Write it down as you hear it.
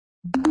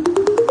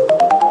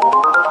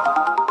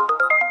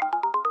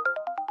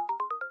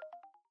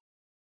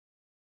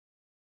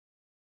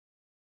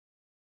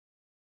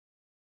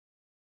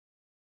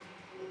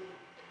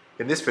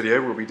In this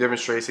video we'll be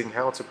demonstrating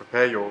how to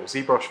prepare your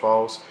Zbrush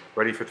files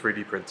ready for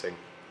 3D printing.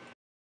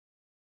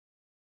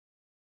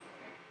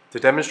 To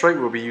demonstrate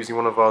we'll be using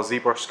one of our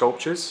Zbrush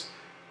sculptures.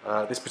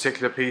 This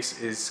particular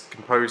piece is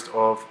composed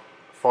of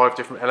 5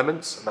 different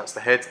elements, and that's the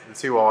head, the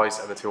 2 eyes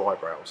and the 2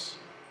 eyebrows.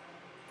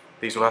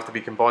 These will have to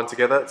be combined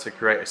together to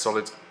create a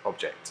solid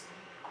object.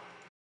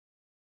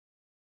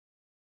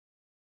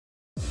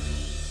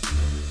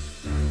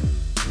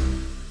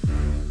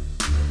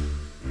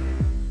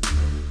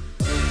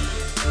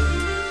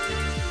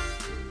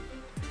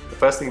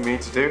 The first thing we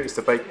need to do is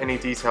to bake any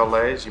detail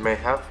layers you may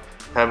have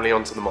firmly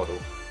onto the model.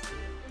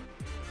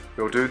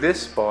 We'll do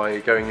this by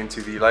going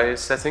into the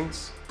layers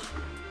settings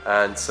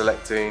and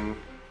selecting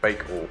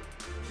Bake All.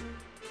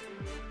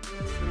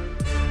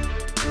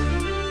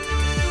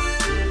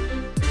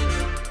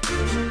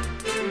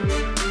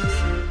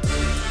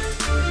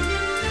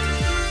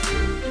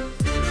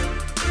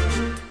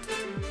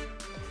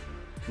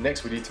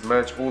 Next we need to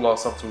merge all our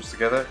subtools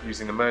together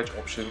using the merge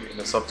option in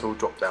the subtool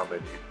drop down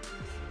menu.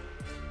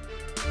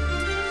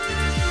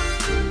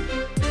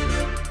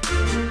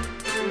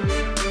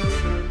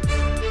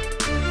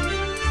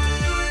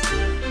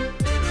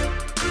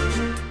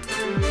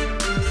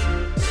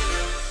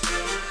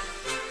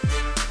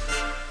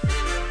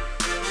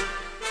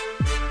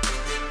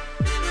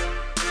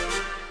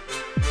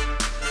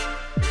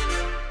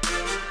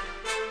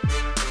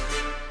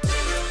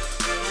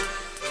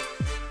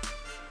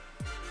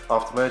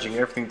 After merging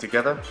everything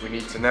together, we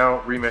need to now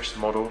remesh the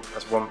model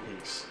as one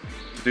piece.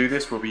 To do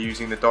this, we'll be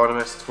using the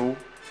Decimate tool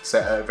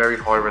set at a very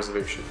high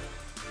resolution.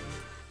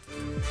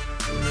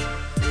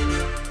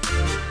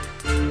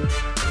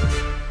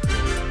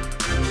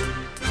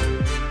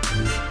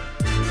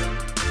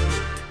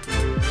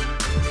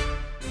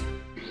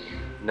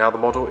 Now the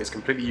model is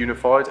completely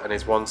unified and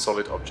is one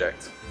solid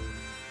object.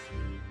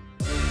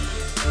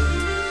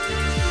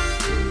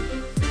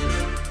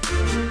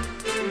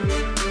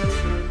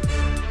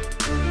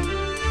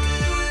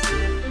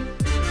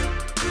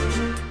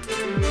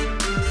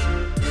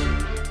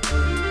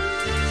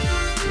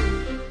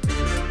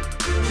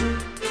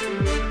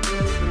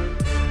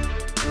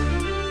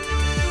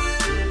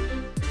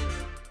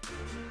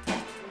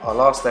 Our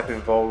last step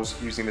involves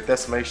using the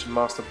Decimation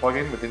Master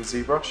plugin within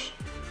Zbrush.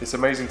 This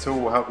amazing tool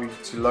will help you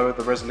to lower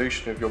the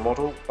resolution of your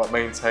model but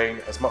maintain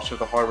as much of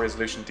the high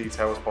resolution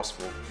detail as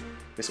possible.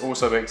 This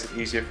also makes it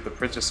easier for the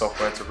printer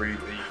software to read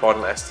the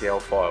final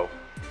STL file.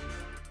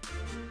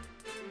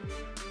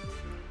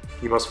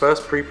 You must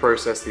first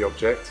pre-process the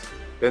object,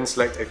 then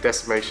select a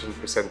decimation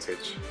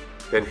percentage,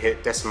 then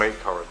hit Decimate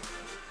Current.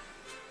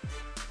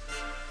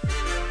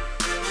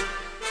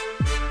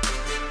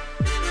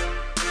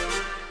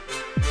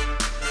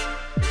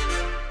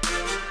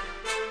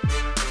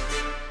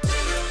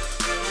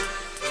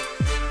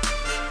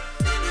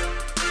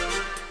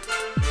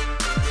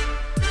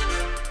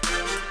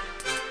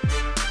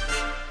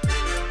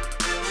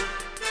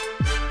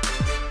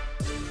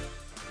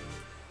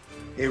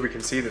 Here we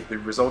can see that the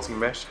resulting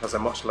mesh has a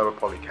much lower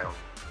poly count.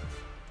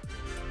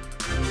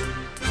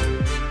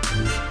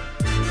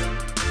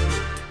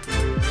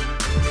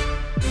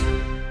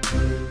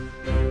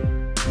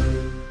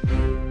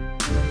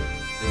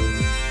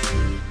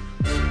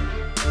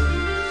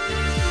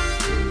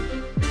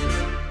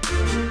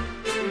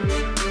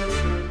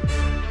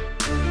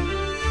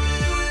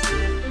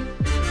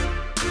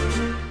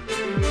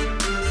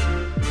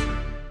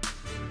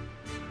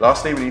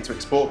 Lastly, we need to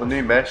export the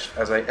new mesh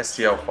as a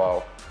STL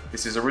file.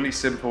 This is a really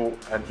simple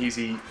and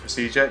easy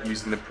procedure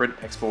using the Print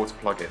Exporter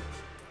plugin.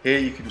 Here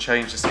you can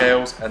change the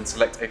scales and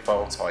select a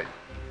file type.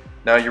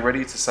 Now you're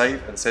ready to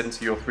save and send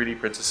to your 3D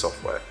printer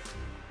software.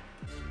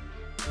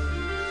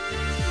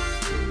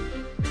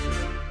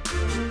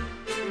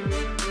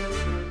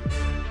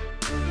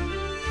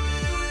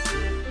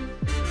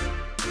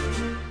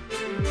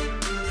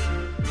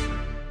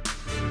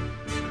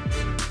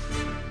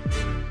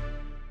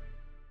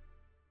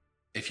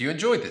 If you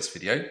enjoyed this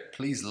video,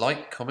 please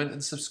like, comment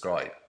and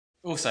subscribe.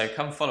 Also,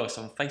 come follow us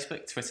on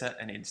Facebook, Twitter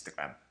and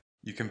Instagram.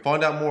 You can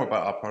find out more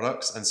about our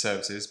products and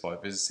services by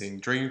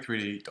visiting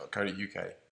dream3d.co.uk.